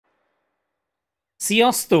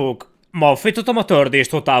Sziasztok! Ma folytatom a Third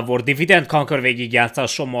Total War Dividend Conquer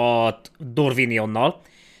végigjátszásomat Dorwinionnal.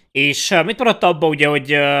 És mit maradt abba ugye, hogy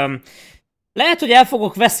lehet, hogy el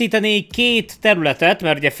fogok veszíteni két területet,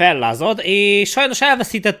 mert ugye fellázad, és sajnos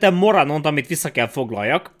elveszítettem Moranont, amit vissza kell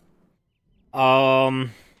foglaljak.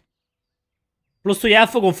 Plusz ugye el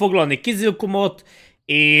fogom foglalni Kizilkumot,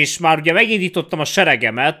 és már ugye megindítottam a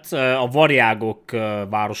seregemet a varjágok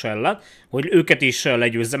városa ellen, hogy őket is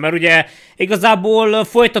legyőzzem, mert ugye igazából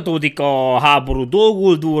folytatódik a háború Dol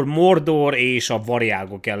Guldur, Mordor és a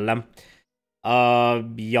varjágok ellen.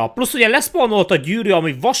 Ja, plusz ugye leszpawnolt a gyűrű,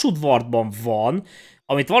 ami vasudvartban van,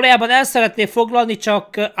 amit valójában el szeretné foglalni,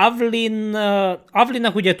 csak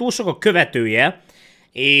Avlinnak ugye túl sok a követője,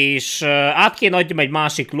 és át kéne adjam egy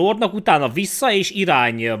másik lordnak, utána vissza és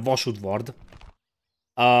irány vasudvard.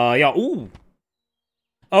 Ja,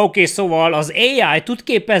 Oké, szóval az AI tud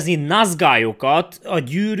képezni nazgályokat a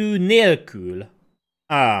gyűrű nélkül.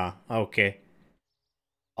 Oké.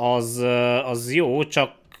 Az jó,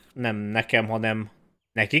 csak nem nekem, hanem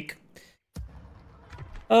nekik.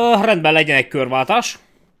 Rendben, legyen egy körváltás.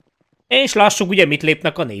 És lássuk ugye mit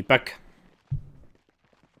lépnek a népek.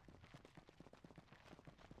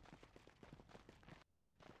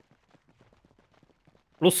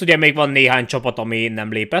 Plusz ugye még van néhány csapat, ami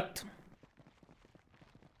nem lépett.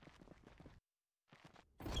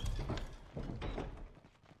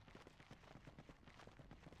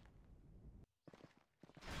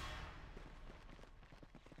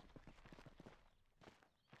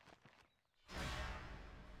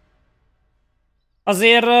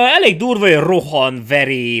 Azért elég durva, hogy rohan,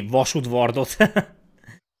 veri vasudvardot.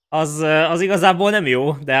 az igazából nem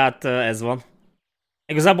jó, de hát ez van.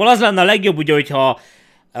 Igazából az lenne a legjobb ugye, hogyha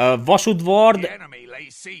vasudvard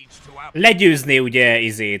legyőzné ugye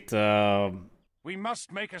izét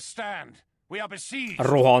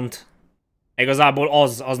rohant.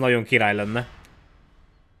 Igazából az nagyon király lenne.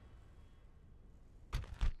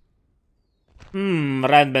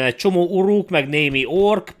 Rendben, egy csomó uruk, meg némi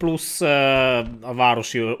ork, plusz a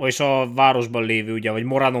városi, és a városban lévő ugye, vagy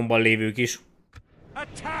Moranonban lévők is.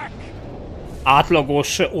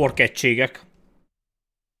 Átlagos ork egységek.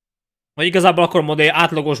 Vagy igazából akarom mondani, hogy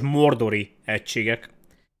átlagos mordori egységek.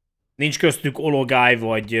 Nincs köztük Ologály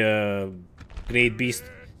vagy Great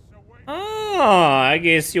Beast.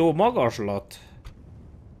 Egész jó magaslat.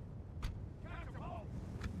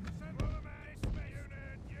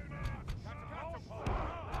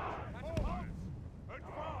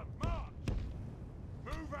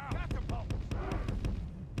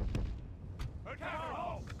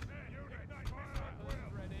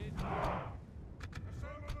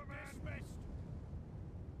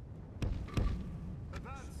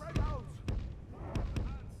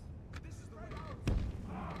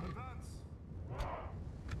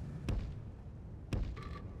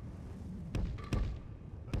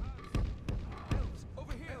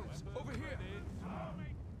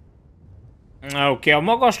 Oké, a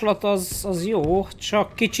magaslat az jó,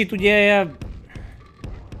 csak kicsit ugye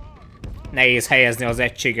nehéz helyezni az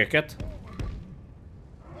egységeket.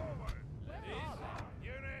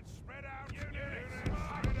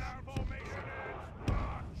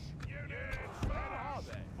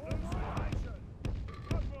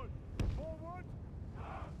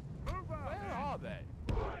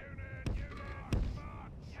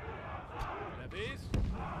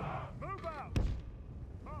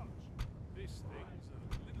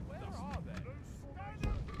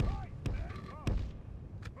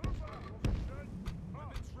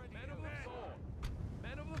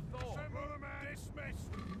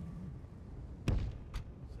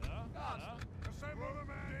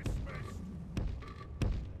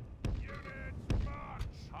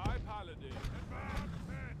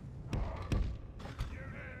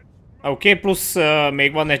 Oké, plusz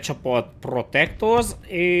még van egy csapat Protectors,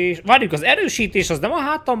 és várjuk, az erősítés az nem a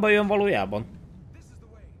hátamba jön valójában?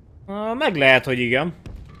 Meg lehet, hogy igen.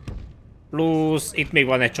 Plusz itt még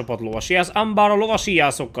van egy csapat lovasiász, bár a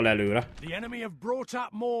lovasiászokkal előre.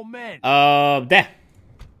 De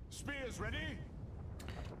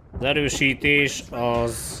az erősítés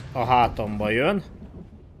az a hátamba jön.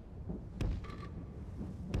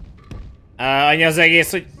 Annyi az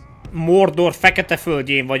egész, hogy Mordor fekete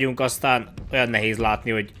földjén vagyunk, aztán olyan nehéz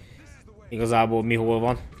látni, hogy igazából mi hol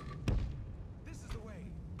van.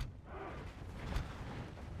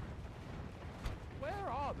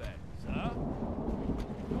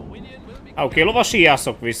 Oké,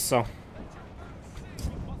 lovasíjászok vissza.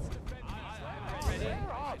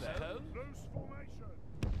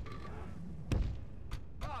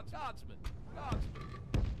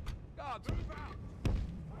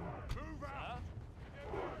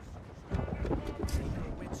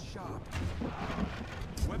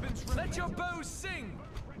 Let your bows sing.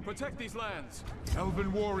 Protect these lands.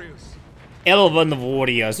 Elven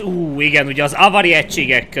Warriors. Igen, ugye az Avari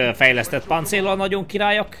egységek fejlesztett páncéllal nagyon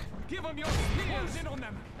királyak. Give them your spears in on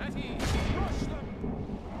them. At ease. Rush them.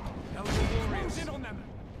 Elven warriors in on them.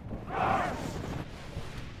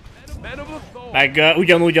 Men of the Thor. Meg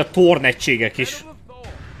ugyanúgy a Torn egységek is.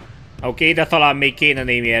 Oké, de talán még kéne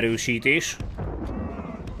némi erősítés.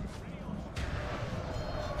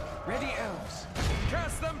 Ready elves.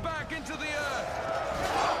 Cast them back into the earth.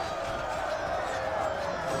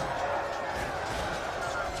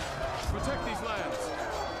 Protect these lands.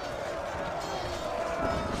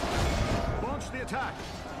 Launch the attack.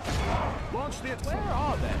 Launch the attack. Where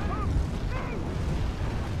are they?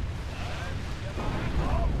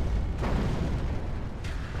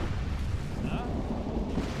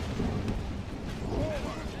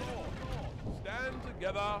 Stand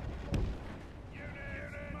together.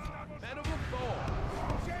 Men of the Thor.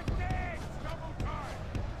 Stand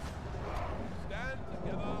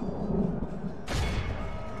together.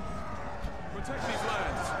 Protect these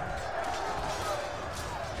lands.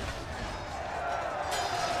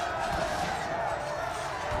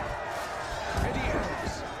 Ready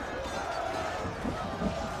elves.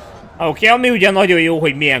 Oké, ami ugye nagyon jó,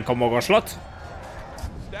 hogy milyen a magaslat.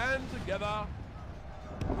 Stand together.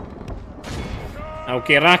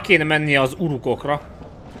 Oké, rá kéne menni az urukokra.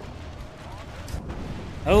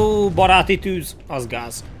 Ó, baráti tűz, az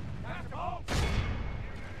gáz.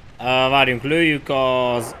 Várjunk, lőjük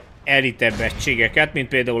az elitebb egységeket, mint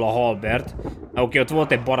például a Halberd. Oké, ott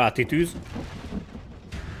volt egy baráti tűz.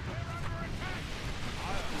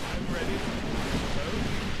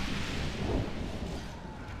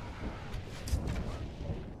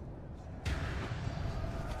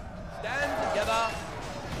 Stand together.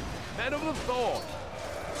 Men of the Thor.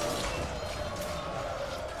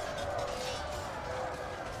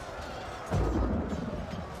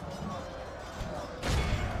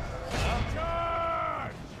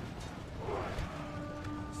 Charge!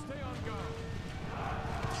 Stay on guard.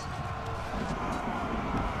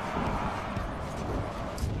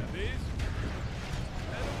 These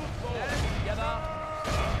men of the Thor. Stand together.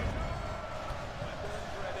 Weapons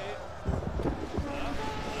ready.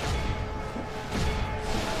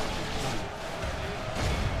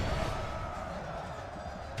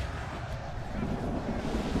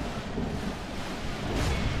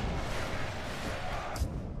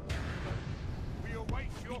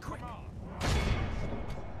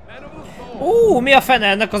 Men of the Thor. Mi a fene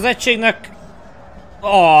ennek az egységnek?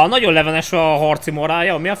 Nagyon levenes a harci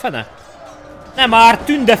morálja, mi a fene? Nem már,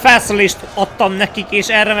 tünde felszerelést adtam nekik, és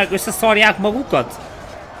erre meg összeszarják magukat?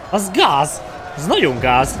 Az gáz, az nagyon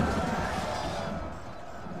gáz.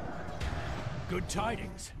 Good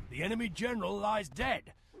tidings. The enemy general lies dead.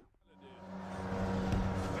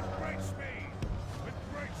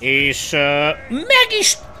 És meg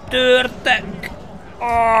is törtek!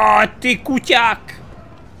 Ti kutyák!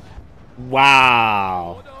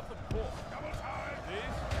 Wow!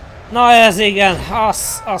 Na ez igen,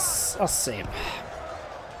 az szép.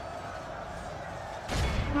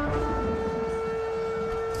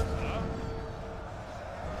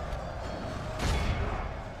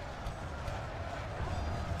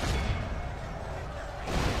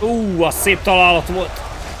 Az szép találat volt.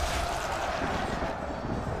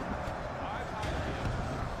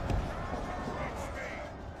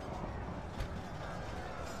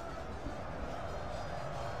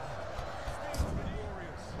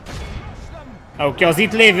 Oké, az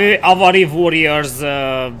itt lévő Avari Warriors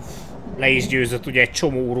le is győzött ugye egy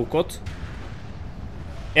csomó urukot.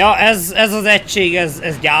 Ja, ez az egység,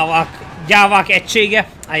 ez gyávák egysége.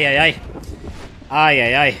 Ajajaj.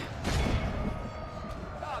 Ajajaj.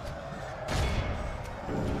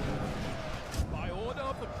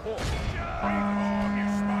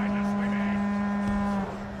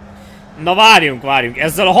 Na várjunk.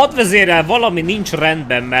 Ezzel a hadvezérrel valami nincs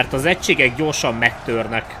rendben, mert az egységek gyorsan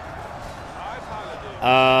megtörnek.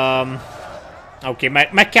 Oké,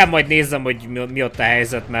 meg kell majd nézzem, hogy mi ott a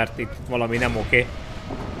helyzet, mert itt valami nem oké.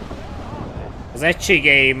 Az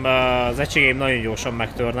egységeim nagyon gyorsan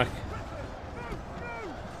megtörnek.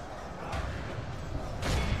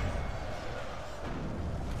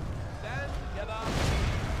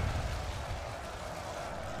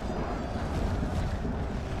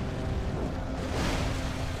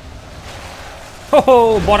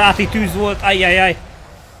 Hoho, baráti tűz volt, ajjajjaj.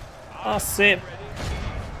 Az szép.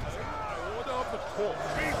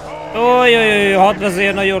 Ojjjjjj,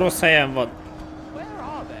 hadvezér nagyon rossz helyen van.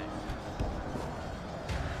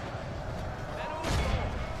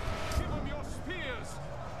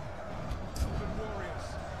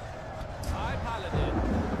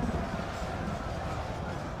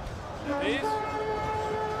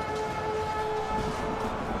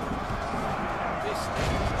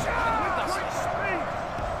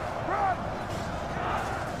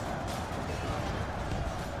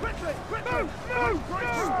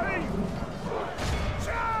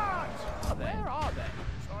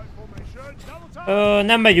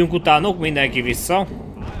 Nem megyünk utánuk, mindenki vissza.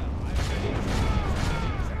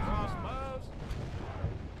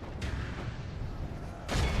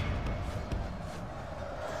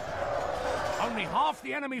 Only half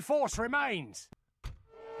the enemy force remains.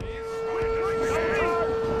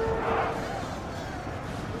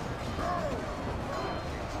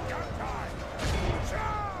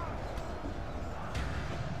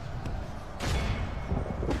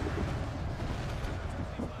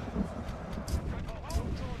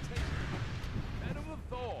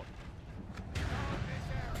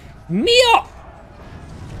 Mi a...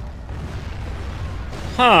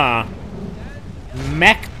 Ha.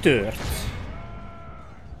 Megtört.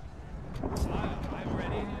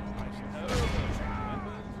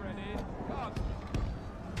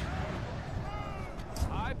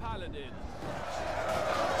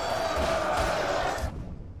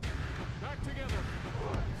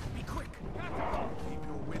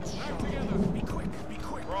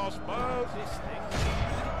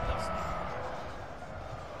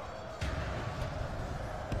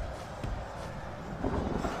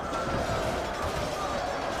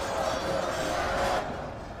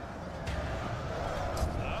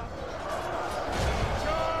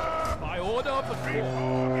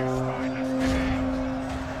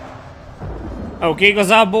 Oké,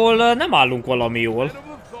 igazából nem állunk valami jól.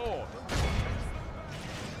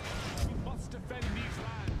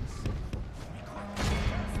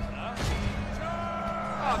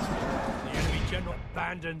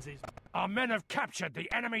 Our men have captured the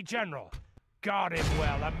enemy general. Guard him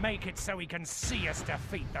well and make it so he can see us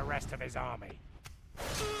defeat the rest of his army.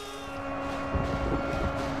 Stand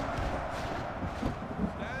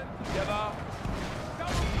together.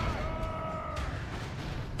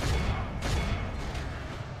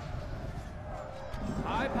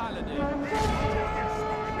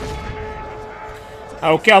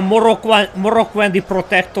 Oké, a Morokwendi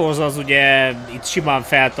Protectors az ugye itt simán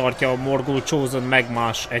feltartja a Morgul Chosen meg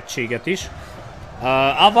más egységet is.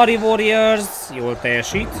 Avari Warriors jól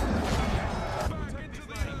teljesít.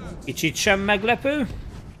 Kicsit sem meglepő.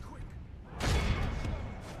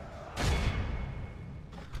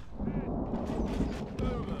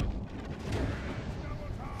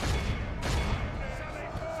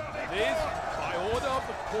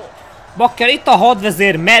 Bakker, itt a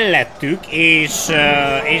hadvezér mellettük, és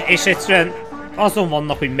egyszerűen azon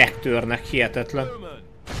vannak, hogy megtörnek. Hihetetlen.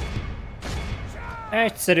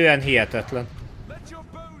 Egyszerűen hihetetlen.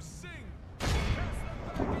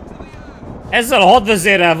 Ezzel a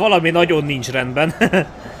hadvezérrel valami nagyon nincs rendben.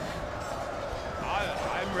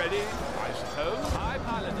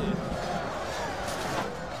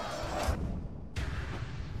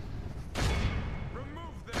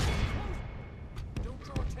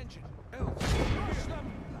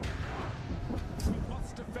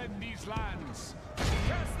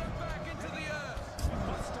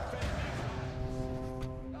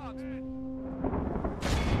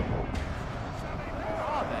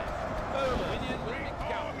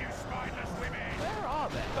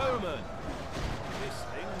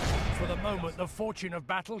 The fortune of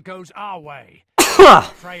battle goes our way.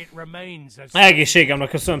 Pray it remains as Egészségemnek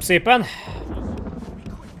köszönöm szépen.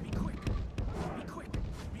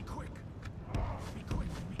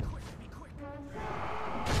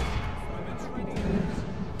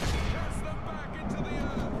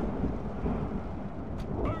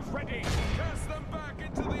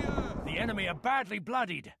 The enemy are badly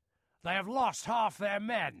bloodied. They have lost half their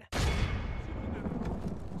men.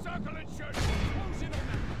 Circle and shoot. Close in on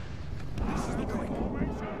them. This is the quick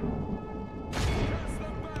formation. Cast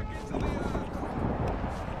them back into the air.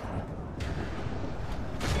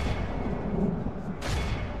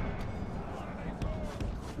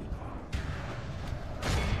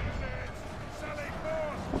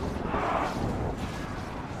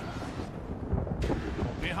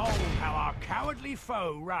 Behold how our cowardly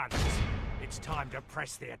foe runs. It's time to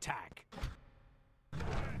press the attack.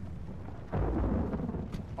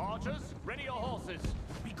 Archers, ready your horses.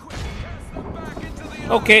 Be quick. Cast them back into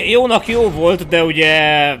the Oké, jónak jó volt, de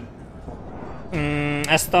ugye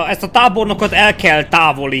ezt a tábornokot el kell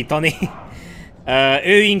távolítani.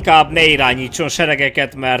 Ő inkább ne irányítson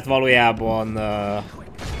seregeket, mert valójában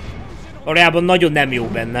nagyon nem jó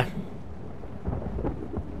benne.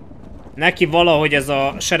 Neki valahogy ez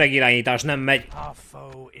a seregirányítás nem megy.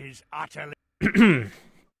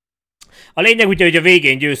 A lényeg ugye, hogy a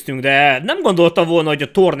végén győztünk, de nem gondoltam volna, hogy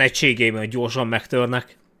a torna egységében gyorsan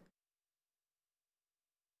megtörnek.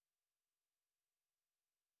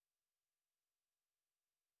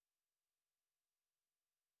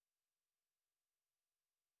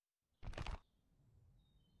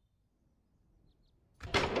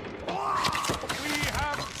 We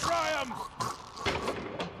have triumphed!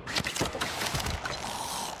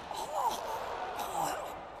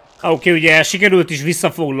 Oké, ugye sikerült is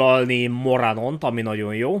visszafoglalni Moranont, ami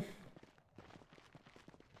nagyon jó.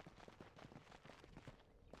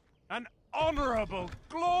 An honorable,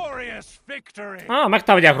 glorious victory!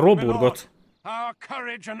 Megtámadják Roburgot. Our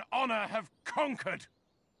courage and honor have conquered!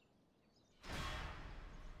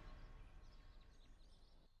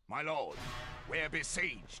 My lord, we're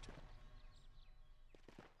besieged.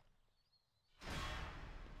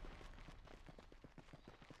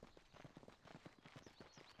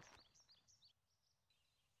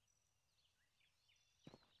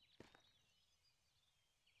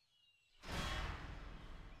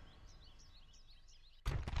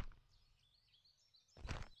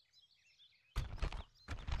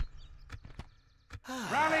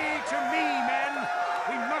 Rally to me, men!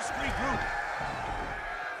 We must regroup!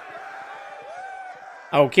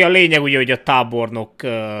 Oké, a lényeg ugye, hogy a tábornok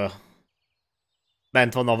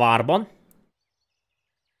bent van a várban.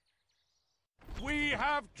 We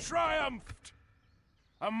have triumphed!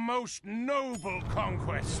 A most noble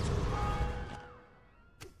conquest!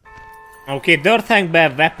 Oké, Dirthankbe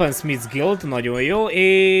Weaponsmiths Guild, nagyon jó,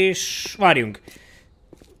 és várjunk.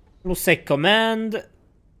 Plusz egy command,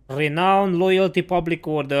 Renown, Loyalty, Public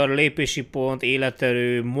Order, lépési pont,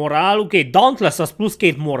 életerő, morál. Oké, Dauntless az plusz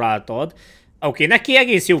 2 morált ad. Oké, neki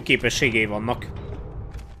egész jó képességei vannak.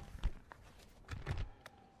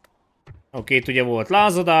 Oké, itt ugye volt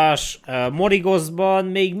lázadás. Morigosban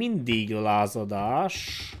még mindig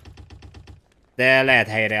lázadás. De lehet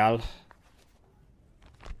helyreáll.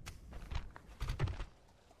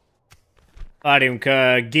 Várjunk,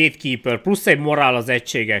 Gatekeeper, plusz egy morál az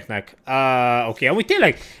egységeknek. Oké, amúgy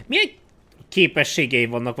tényleg, milyen képességei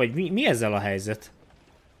vannak, vagy mi ezzel a helyzet?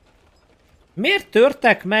 Miért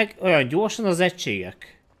törtek meg olyan gyorsan az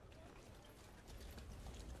egységek?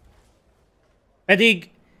 Pedig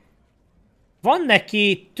van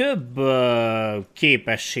neki több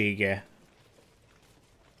képessége.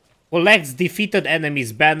 Collects defeated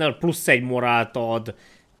enemies banner, plusz egy morált ad.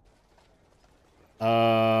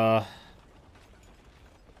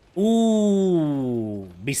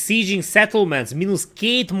 Besieging settlements, mínusz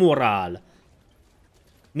 2 morál.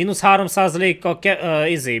 Mínusz 3%-kal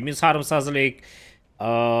mínusz 3%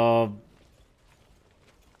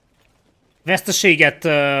 veszteséget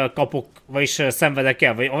kapok, vagyis szenvedek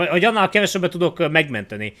el, vagy annál kevesebbet tudok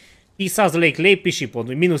megmenteni. 10% lépési pont,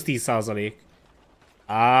 vagy mínusz 10%.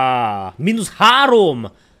 Mínusz 3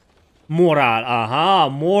 morál,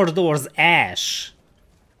 aha, Mordor's Ash.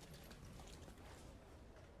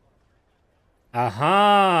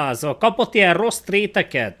 Aha, szóval kapott ilyen rossz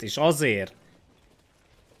tréteket, és azért.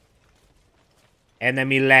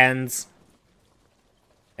 Enemy lands.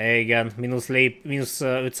 Igen, mínusz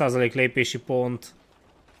 5% lépési pont.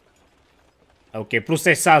 Oké, plusz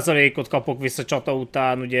 1%-ot kapok vissza csata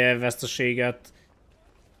után, ugye veszteséget.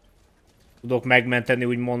 Tudok megmenteni,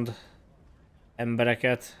 úgymond,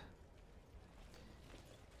 embereket.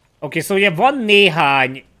 Oké, szóval ugye van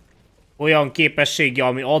néhány olyan képessége,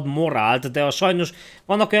 ami ad morált, de sajnos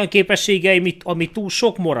vannak olyan képességei, ami túl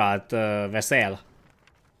sok morált vesz el.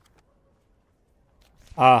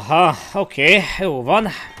 Aha, oké, jó van.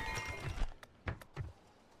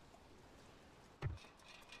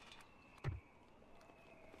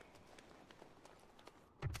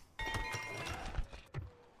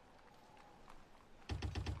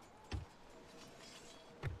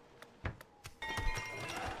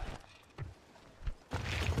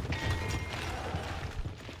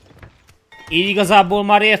 Így igazából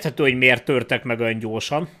már érthető, hogy miért törtek meg olyan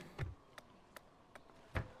gyorsan.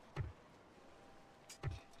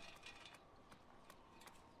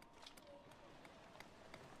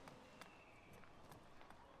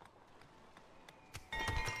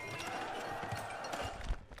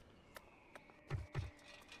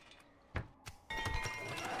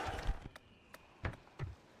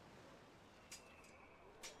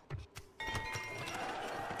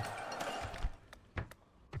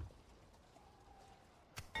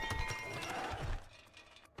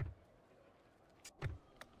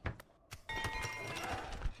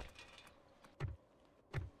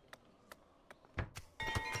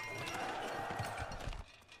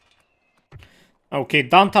 Oké,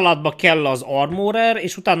 Dantalatba kell az Armorer,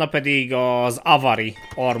 és utána pedig az Avari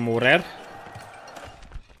Armorer.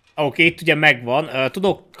 Oké, itt ugye megvan.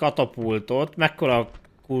 Tudok katapultot. Mekkora a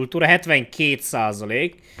kultúra?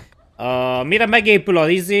 72%. Mire megépül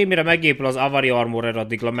az mire megépül az Avari Armorer,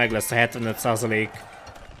 addigra meg lesz a 75%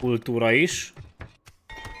 kultúra is.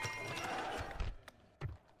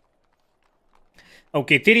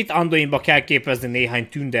 Oké, Tirit Anduinba kell képezni néhány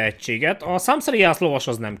tünde egységet. A számszerűjász lovas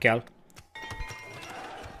az nem kell.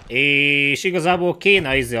 És igazából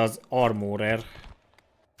kéne az Armorer.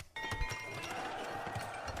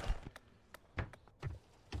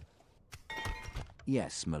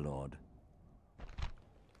 Yes, my lord.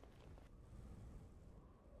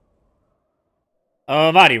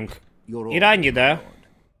 Várjunk. Irány ide.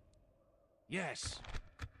 Yes.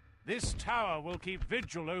 This tower will keep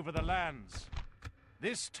vigil over the lands.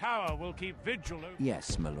 This tower will keep vigil over...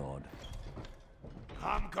 Yes, my lord.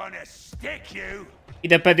 I'm gonna stick you!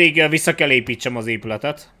 Ide pedig vissza kell építsem az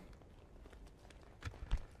épületet.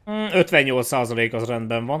 58% az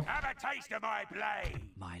rendben van. Have a taste of my blade!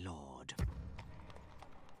 My lord.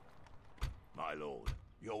 My lord.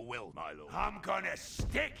 Your will, my lord. I'm gonna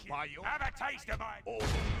stick you! Have a taste of my... Orders.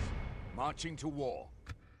 Marching to war.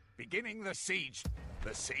 Beginning the siege.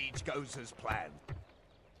 The siege goes as planned.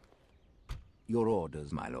 Your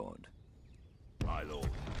orders, my lord. My lord.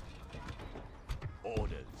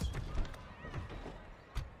 Orders.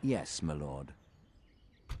 Yes, my lord.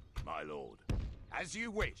 My lord. As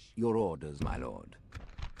you wish. Your orders, my lord.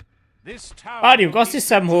 This tower Várjunk, will azt keep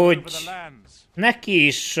hiszem, vigil over hogy the lands. neki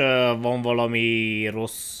is van valami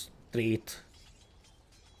rossz trét.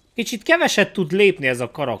 Kicsit keveset tud lépni ez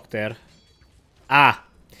a karakter.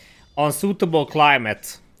 Unsuitable climate.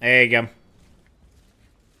 Igen.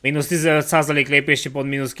 Mínusz 15% lépési pont,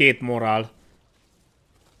 mínusz 2 morál.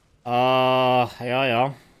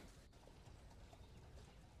 Ja.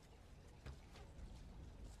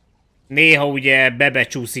 Néha ugye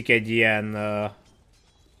bebecsúszik egy ilyen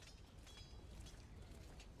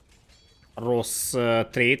rossz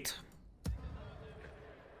trét.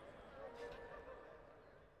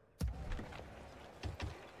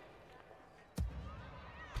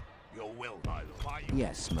 Your will, my lord.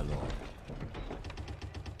 Yes, my lord.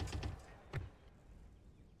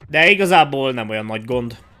 De igazából nem olyan nagy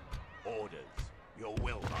gond. Orders. Your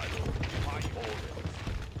will, my lord. My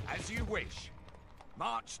orders. As you wish.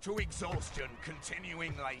 March to exhaustion,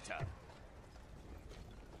 continuing later.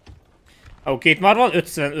 Oké, itt már van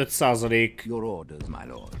 55% Your orders, my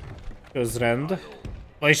lord. közrend.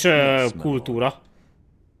 Vagyis kultúra.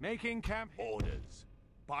 Making camp... Orders.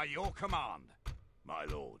 By your command.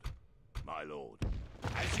 My lord. My lord.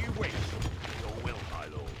 As you wish. Your will, my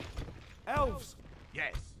lord. Elves!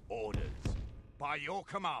 Yes. Orders. By your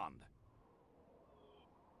command.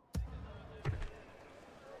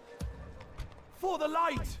 For the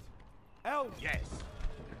light! Elves! Yes.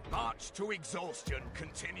 March to exhaustion,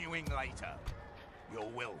 continuing later. Your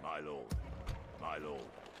will, my lord. My lord.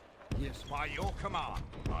 Yes. By your command,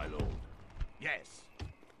 my lord. Yes.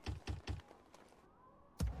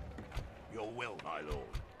 Your will, my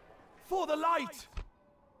lord. For the light!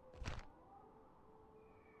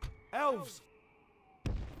 Elves!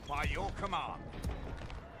 By your command.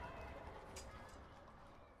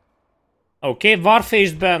 Oké,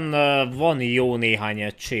 Warface-ben van jó néhány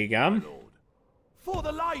egységem. Lord. For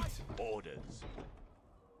the light! Orders.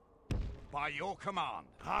 By your command.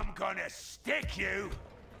 I'm gonna stick you!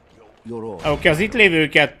 Your orders. Oké, az itt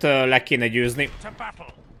lévőket le kéne győzni. To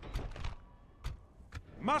battle!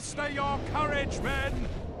 Muster your courage,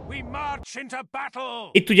 men! We march into battle!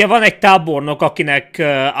 Itt ugye van egy tábornok, akinek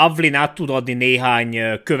Avlin át tud adni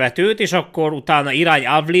néhány követőt, és akkor utána irány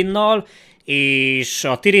Avlinnal, és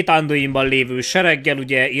a Tirit Anduinban lévő sereggel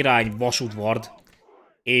ugye irány vasudvard.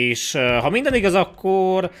 És ha minden igaz,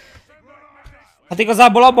 akkor... Hát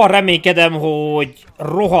igazából abban reménykedem, hogy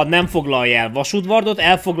Rohan nem foglalja el vasudvardot,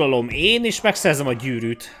 elfoglalom én, és megszerzem a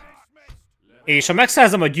gyűrűt. És ha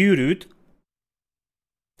megszerzem a gyűrűt,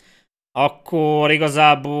 akkor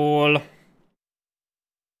igazából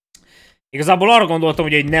arra gondoltam,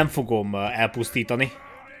 hogy nem fogom elpusztítani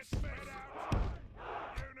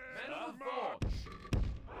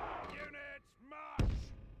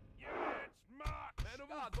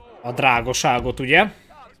a drágaságot, ugye?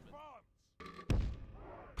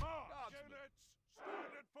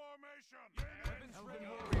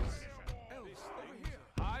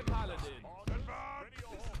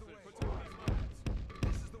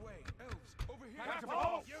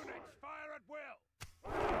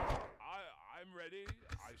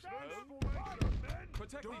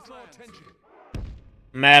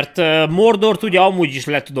 Mert Mordort ugye amúgy is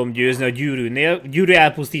le tudom győzni a gyűrű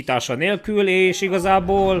elpusztítása nélkül, és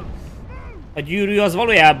igazából A gyűrű az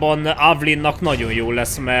valójában Avlinnak nagyon jó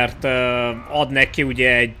lesz, mert ad neki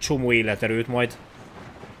ugye egy csomó életerőt majd.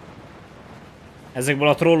 Ezekből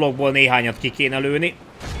a trollokból néhányat ki kéne lőni.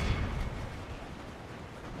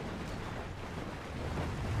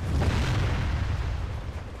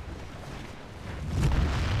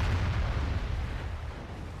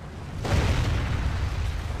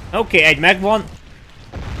 Oké, egy megvan.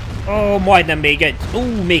 Ó, majdnem még egy.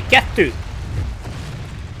 Még kettő.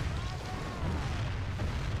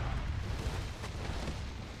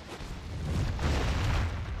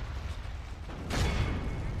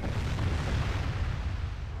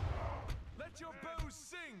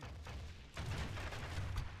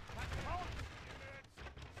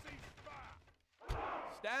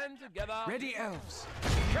 Ready, elves.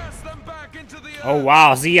 Cast them back into the earth. Ó, wow,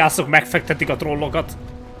 az íjászok megfektetik a trollokat.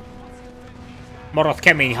 Maradt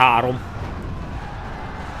kemény 3.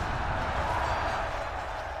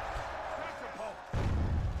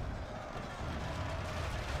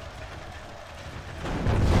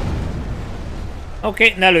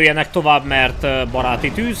 Oké, ne lőjenek tovább, mert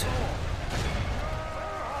baráti tűz.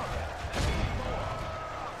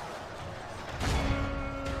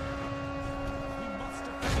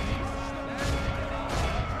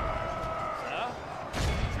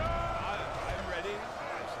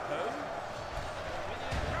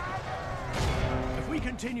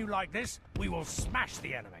 Continue like this, we will smash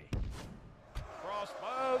the enemy.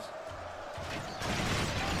 Crossbows.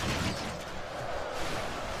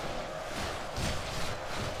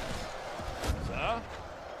 Sir?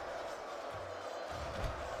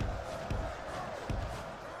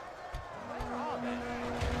 Where are they?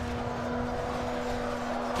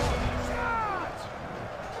 Charge!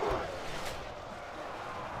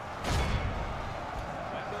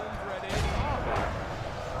 Weapons ready.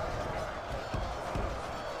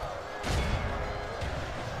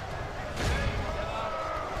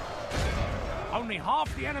 Only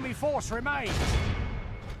half the enemy force remains.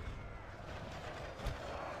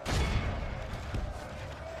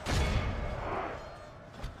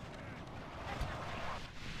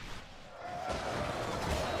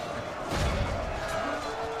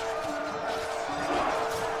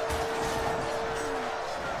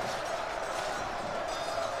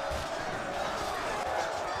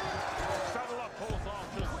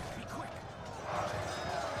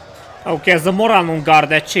 Oké, ez a Morannon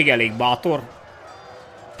Guard egység elég bátor.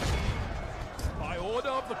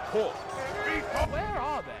 Where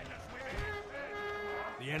are they?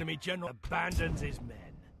 The enemy general abandons his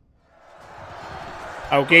men.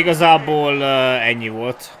 Oké, igazából ennyi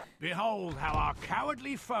volt. Behold how our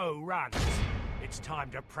cowardly foe runs. It's time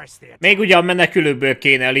to press the attack. Még ugye a menekülőből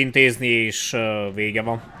kéne elintézni, és vége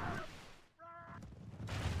van.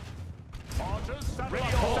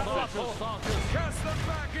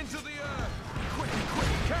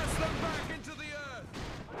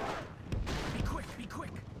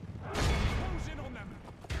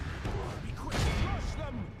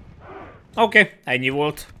 Oké, ennyi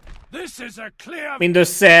volt.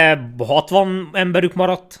 Mindössze 60 emberük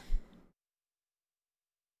maradt.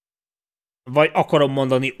 Vagy akarom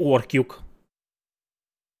mondani orkjuk.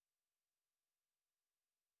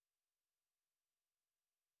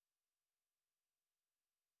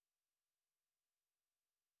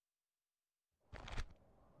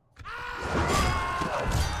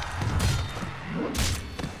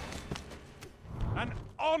 An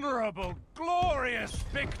honorable, glorious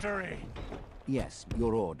victory. Yes,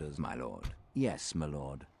 your orders, my lord. Yes, my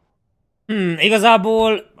lord.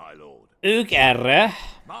 Igazából ők erre.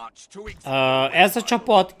 Ez a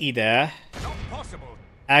csapat ide.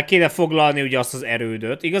 El kéne foglalni ugye azt az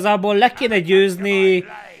erődöt. Igazából le kéne győzni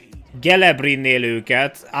Gelebrinnél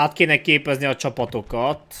őket. Át kéne képezni a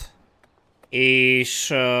csapatokat. És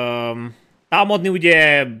támadni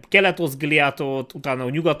ugye Kelet-Oszgiliátot, utána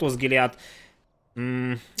Nyugat-Oszgiliát.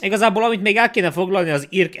 Igazából amit még el kéne foglalni az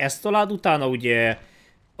Irk Esztolád, utána ugye...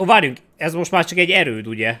 Ó, várjunk, ez most már csak egy erőd,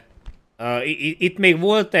 ugye? Itt még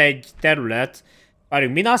volt egy terület.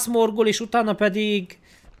 Várjunk, Minas Morgul, és utána pedig...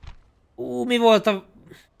 mi volt a...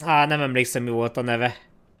 nem emlékszem, mi volt a neve.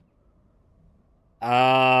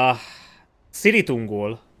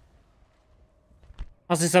 Siritungol.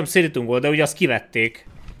 Azt hiszem Siritungol, de ugye azt kivették.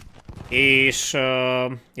 És...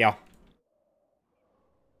 ja.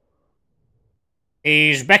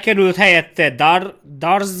 És bekerült helyette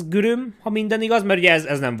Darzgürüm, ha minden igaz, mert ugye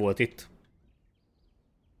ez nem volt itt.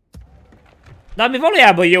 De ami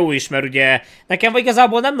valójában jó is, mert ugye nekem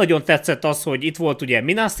igazából nem nagyon tetszett az, hogy itt volt ugye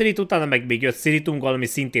Minas Tirith, utána meg még jött Siritungal, ami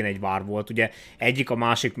szintén egy vár volt, ugye egyik a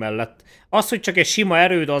másik mellett. Az, hogy csak egy sima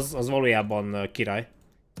erőd, az valójában király.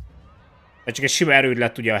 Vagy csak egy sima erőd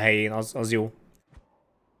lett ugye a helyén, az jó.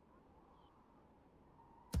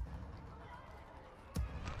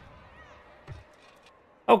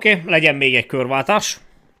 Oké, legyen még egy körváltás.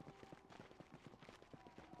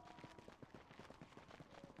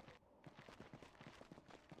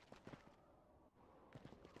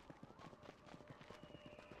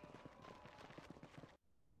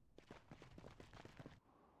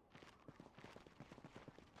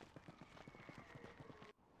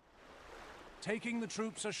 Taking the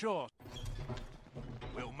troops ashore.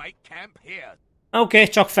 We'll make camp here. Oké,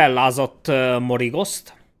 csak fellázott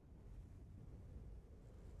Morigoszt.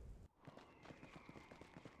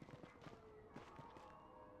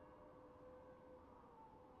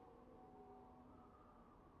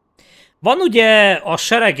 Van ugye a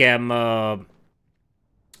seregem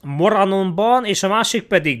Moranonban, és a másik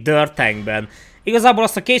pedig Dirtankben. Igazából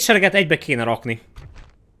azt a két sereget egybe kéne rakni.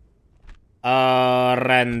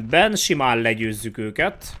 Rendben, simán legyőzzük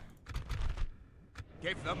őket.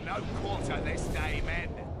 Give them no quarter this day, men.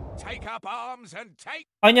 Take up arms and take...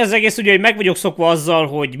 Annyi az egész ugye, hogy meg vagyok szokva azzal,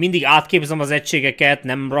 hogy mindig átképzem az egységeket,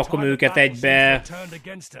 nem rakom őket egybe,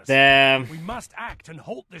 de...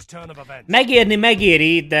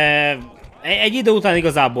 megéri, de egy idő után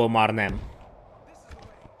igazából már nem.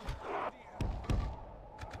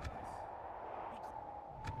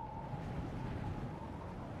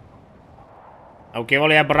 Oké,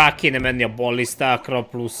 valójában rá kéne menni a ballisztákra,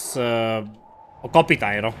 plusz a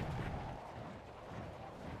kapitányra.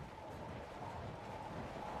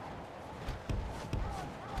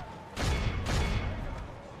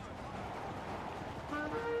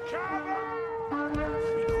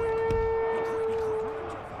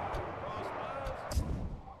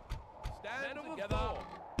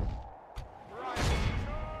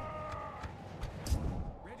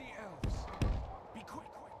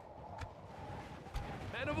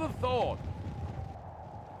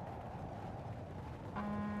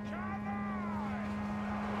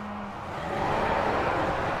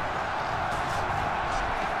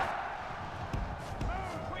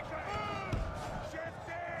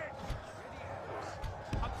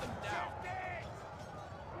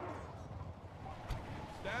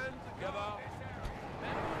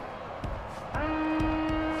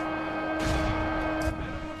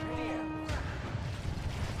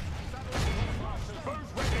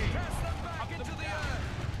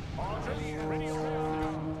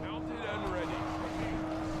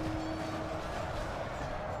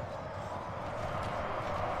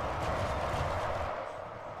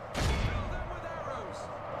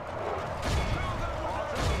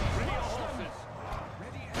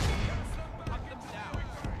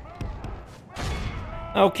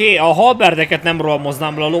 Oké, a halberdeket nem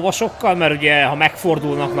rohamoznám le a lovasokkal, mert ugye, ha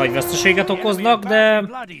megfordulnak, nagy veszteséget okoznak, de...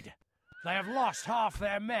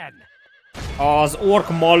 az ork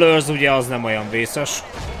malőrz ugye az nem olyan vészes.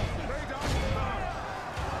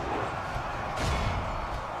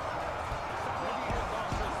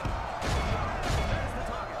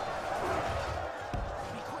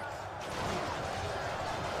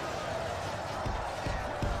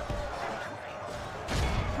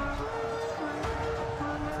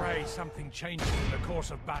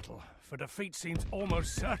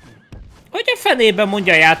 Hogy a fenében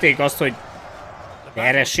mondja a játék azt, hogy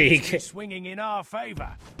vereség.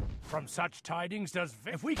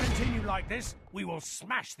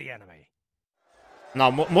 Na,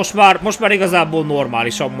 most már igazából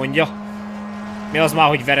normálisan mondja. Mi az már,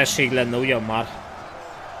 hogy vereség lenne, ugyan már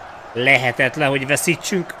lehetetlen, hogy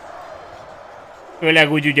veszítsünk.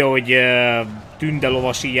 Főleg úgy ugye, hogy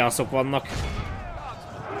tündelovas íjászok vannak.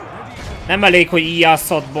 Nem elég, hogy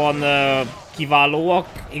íjászatban kiválóak,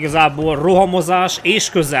 igazából rohamozás és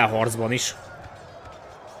közelharcban is.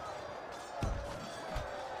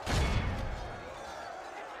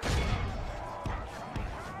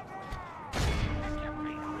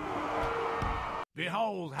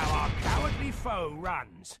 Behold how our cowardly foe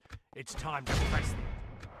runs. It's time to press them.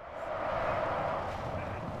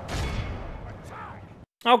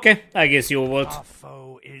 Oké, egész jó volt.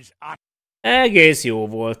 Egész jó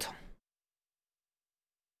volt.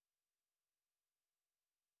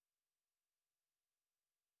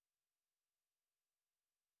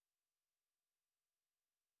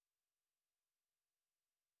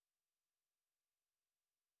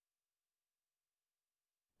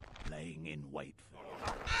 Laying in wait for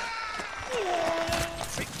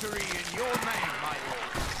victory in your name, my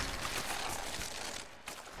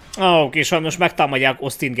lord. Oké, sajnos megtámadják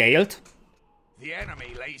Austin Gale-t. The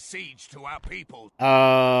enemy lays siege to our people.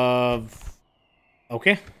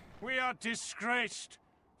 Oké. We are disgraced.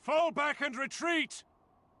 Fall back and retreat.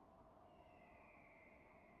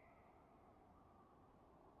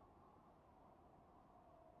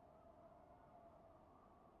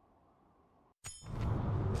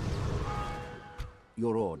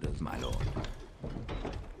 Your orders, my lord.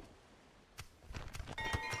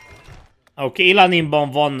 Oké,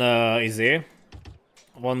 Ilaninban van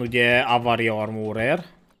van ugye Avari Armorer.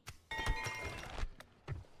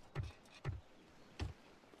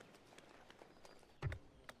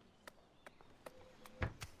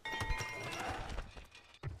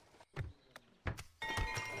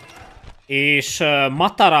 És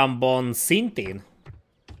Mataramban szintén.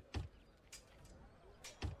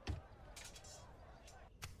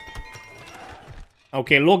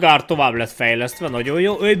 Oké, Logár tovább lett fejlesztve, nagyon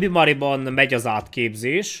jó. Öjbimariban megy az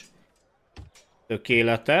átképzés.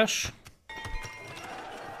 Tökéletes.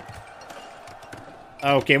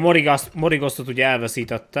 Oké, Morigosztot ugye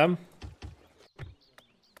elveszítettem.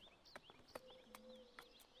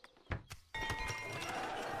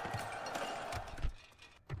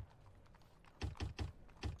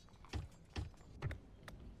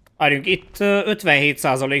 Várjunk, itt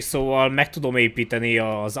 57%, szóval meg tudom építeni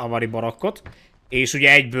az Avari barakkot. És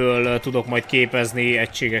ugye egyből tudok majd képezni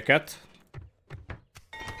egységeket.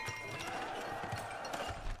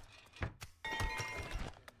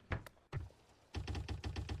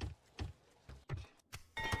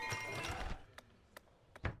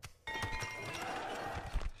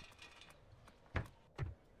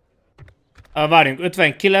 Várjunk,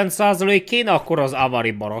 59% kéne, akkor az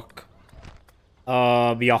Avari barak.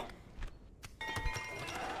 Ja.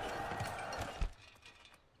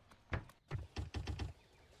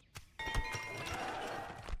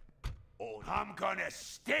 I'm gonna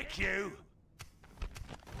stick you.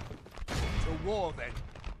 To war then.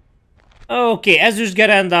 Oké,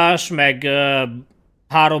 ezüstgerendás, meg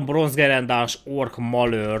 3 bronzgerendás ork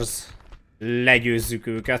malőrz. Legyőzzük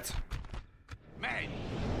őket. Men,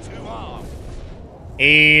 to arms.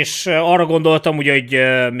 És arra gondoltam, ugye,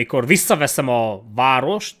 hogy mikor visszaveszem a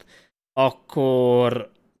várost,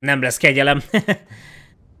 akkor nem lesz kegyelem.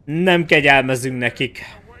 Nem kegyelmezünk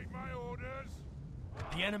nekik. Await my orders.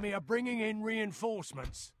 The enemy are bringing in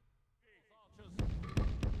reinforcements.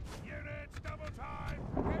 Units, double time.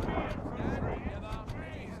 Heavy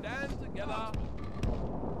infantry. Stand together.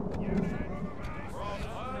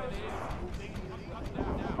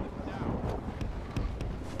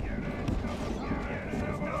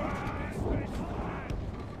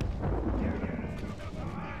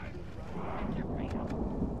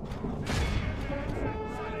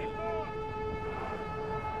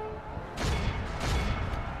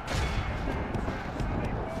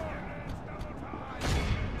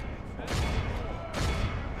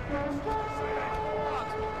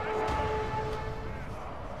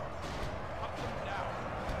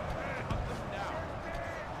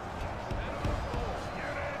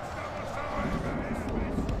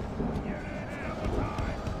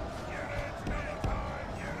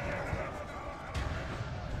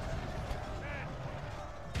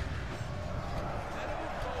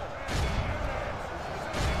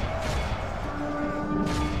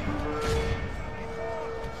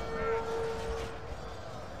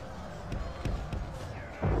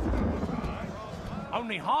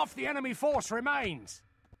 Only half the enemy force remains.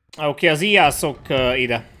 Oké, az ijászok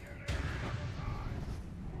ide.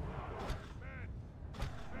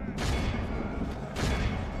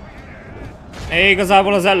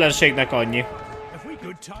 Igazából az ellenségnek annyi. If we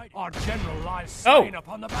could take our general lies slain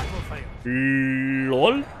upon the battlefield.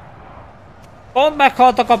 LOL. Pont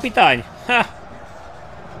meghalt a kapitány. Ha.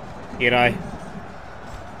 Király.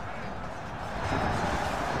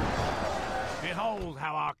 Behold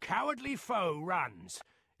how our cowardly foe runs.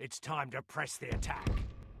 It's time to press the attack.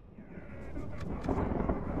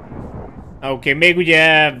 Oké, még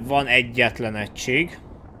ugye van egyetlen egység.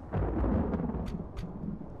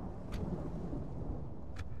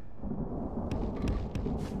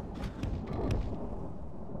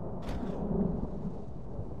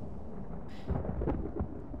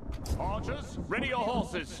 Archers, ready your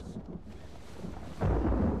horses.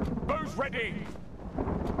 Bows ready.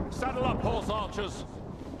 Saddle up, horse archers.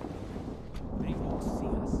 They won't see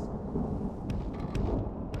us.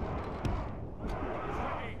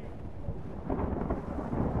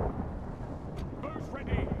 Bows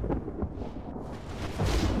ready.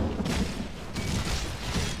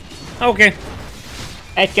 Oké.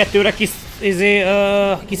 Egy-kettőre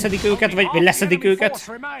kiszedik őket, vagy leszedik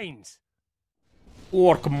őket.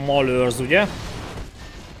 Ork malőrz, ugye?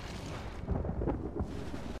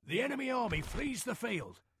 The enemy army flees the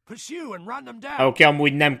field. Pursue and run them down. Oké,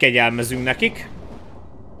 amúgy nem kegyelmezünk nekik.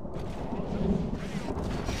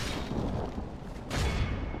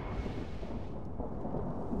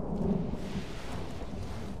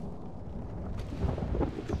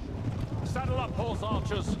 Saddle up, horse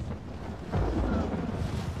archers.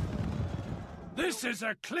 This is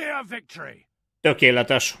a clear victory.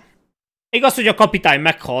 Tökéletes. Igaz, hogy a kapitány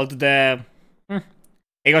meghalt, de...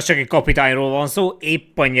 Igaz, csak egy kapitányról van szó,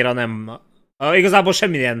 épp annyira nem... Igazából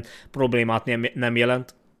semmilyen problémát nem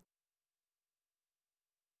jelent.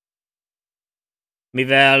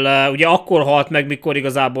 Mivel ugye akkor halt meg, mikor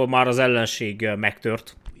igazából már az ellenség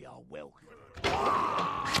megtört.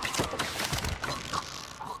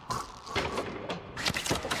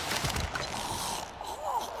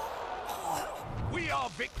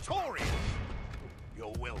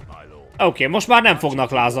 Oké, most már nem fognak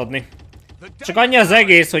lázadni. Csak annyi az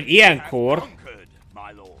egész, hogy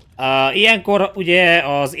ilyenkor ugye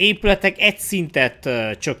az épületek egy szintet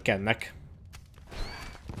csökkennek.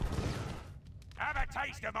 Have a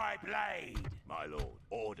taste of my blade. My lord.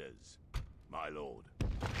 Orders. My lord.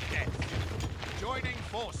 Yes. Joining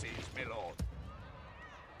forces, my lord.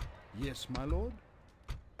 Yes, my lord.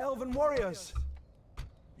 Elven warriors.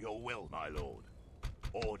 Your will, my lord.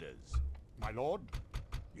 Orders. My lord.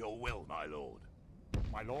 Your will, my lord.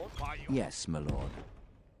 My lord. By your... Yes, my lord.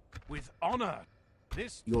 With honor.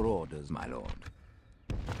 Your orders, my lord.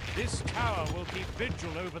 This tower will keep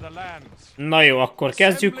vigil over the lands. Na jó, akkor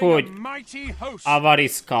kezdjük, hogy Mighty host. Avari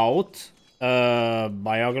Scout,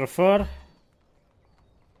 Biographer.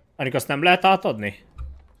 Ennek azt nem lehet átadni?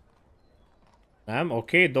 Nem,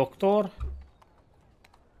 oké, doktor.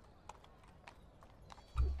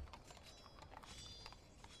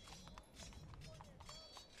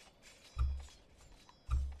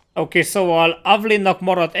 Oké, szóval Avlinnak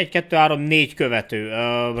maradt 1, 2, 3, 4 követő.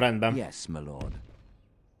 Rendben. Yes, my lord.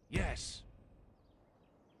 Yes.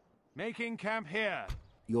 Making camp here.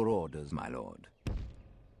 Your orders, my lord.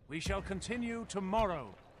 We shall continue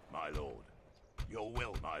tomorrow. My lord. Your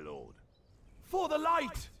will, my lord. For the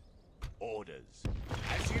light! Orders.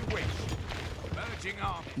 As you wish. Merging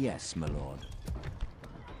army. Yes, my lord.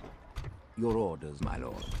 Your orders, my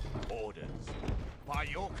lord. Orders. By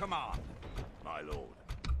your command, my lord.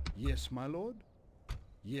 Yes, my lord.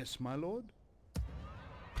 Yes, my lord.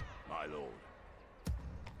 My lord.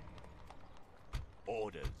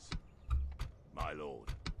 Orders. My lord.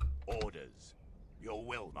 Orders. Your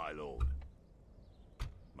will, my lord.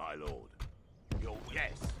 My lord. Your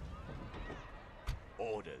yes.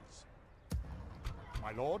 Orders.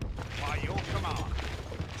 My lord. By your command.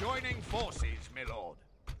 Joining forces, my lord.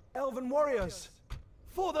 Elven warriors!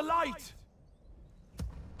 For the light!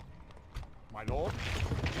 My lord.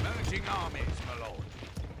 Merging armies, my lord.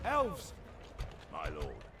 Elves! My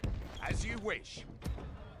lord. As you wish.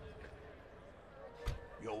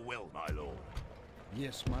 Your will, my lord.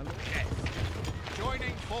 Yes, my lord. Yes.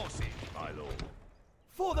 Joining forces, my lord.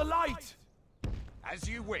 For the light! As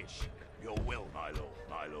you wish. Your will, my lord,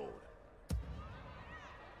 my lord.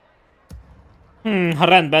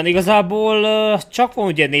 Rendben, igazából csak van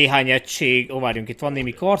ugye néhány egység. Ó, várjunk, itt van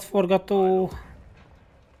némi kartforgató.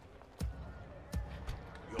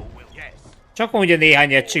 Your will, yes. Csak van ugye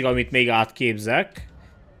néhány egység, amit még átképzek.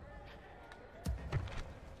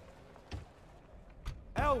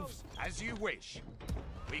 Elves! As you wish.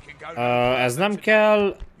 We can go Ez nem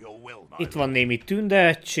kell. Your will, my Itt van némi tünde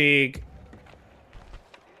egység.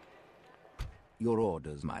 Your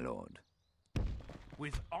orders, my lord.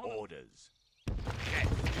 With honor. orders. Yes.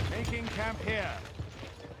 Making camp here.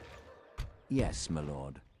 Yes, my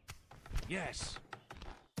lord. Yes.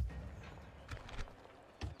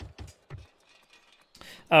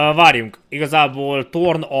 Várjunk, igazából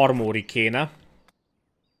Torn Armory kéne.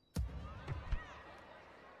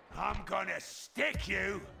 I'm gonna stick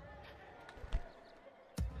you.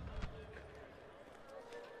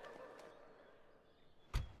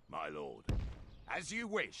 My lord. As you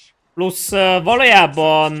wish. Plusz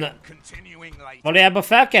valójában Continuing later. Valójában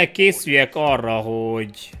fel kell készüljek arra,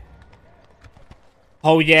 hogy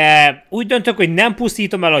ha ugye úgy döntök, hogy nem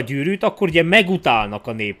pusztítom el a gyűrűt, akkor ugye megutálnak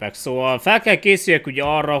a népek. Szóval fel kell készüljek ugye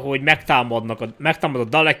arra, hogy megtámad a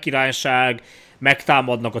Dalek királyság,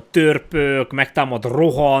 megtámadnak a törpök, megtámad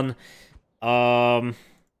Rohan.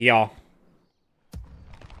 Ja.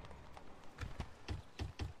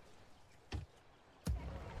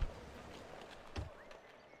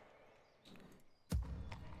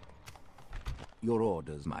 Your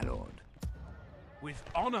orders, my lord. With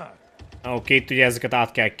honor. Oké, itt ugye ezeket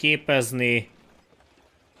át kell képezni.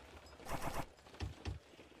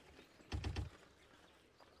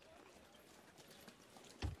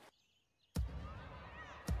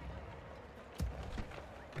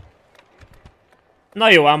 Na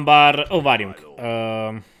jó, ám bár... Ó, várjunk.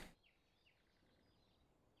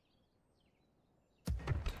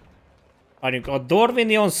 Várjunk, a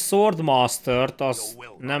Dorwinion Swordmaster-t azt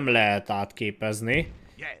nem lehet átképezni.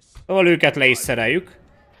 Yes. Szóval őket le is szereljük.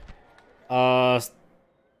 A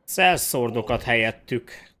sellswordokat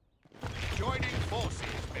helyettük. Joining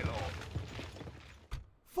forces, my lord.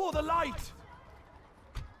 For the light!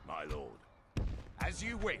 My lord. As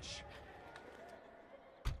you wish.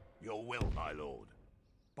 Your will, my lord.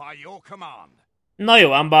 By your command. Na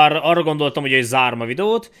jó, ám bár arra gondoltam, hogy zárom a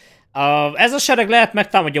videót. Ez a sereg lehet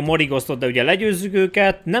megtámadja Morigosztot, de ugye legyőzzük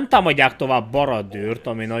őket. Nem támadják tovább Baradőrt,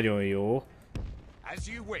 ami nagyon jó. As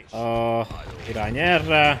you wish. Irány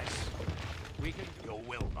erre. Your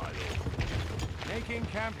will, my lord. Making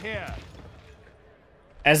camp here.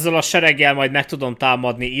 Ezzel a sereggel majd meg tudom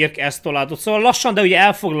támadni Irk Esztoládot, szóval lassan, de ugye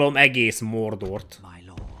elfoglalom egész Mordort. My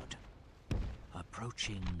lord.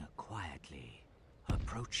 Approaching quietly.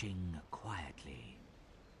 Approaching quietly.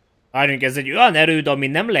 Várjunk, ez egy olyan erőd, ami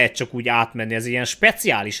nem lehet csak úgy átmenni, ez ilyen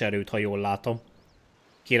speciális erőd, ha jól látom.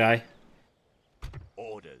 Király.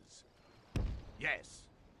 Orders. Yes.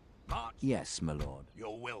 March. Yes, my lord.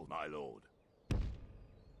 Your will, my lord.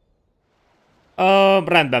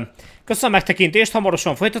 Rendben. Köszönöm a megtekintést,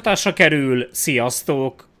 hamarosan folytatásra kerül.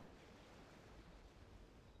 Sziasztok!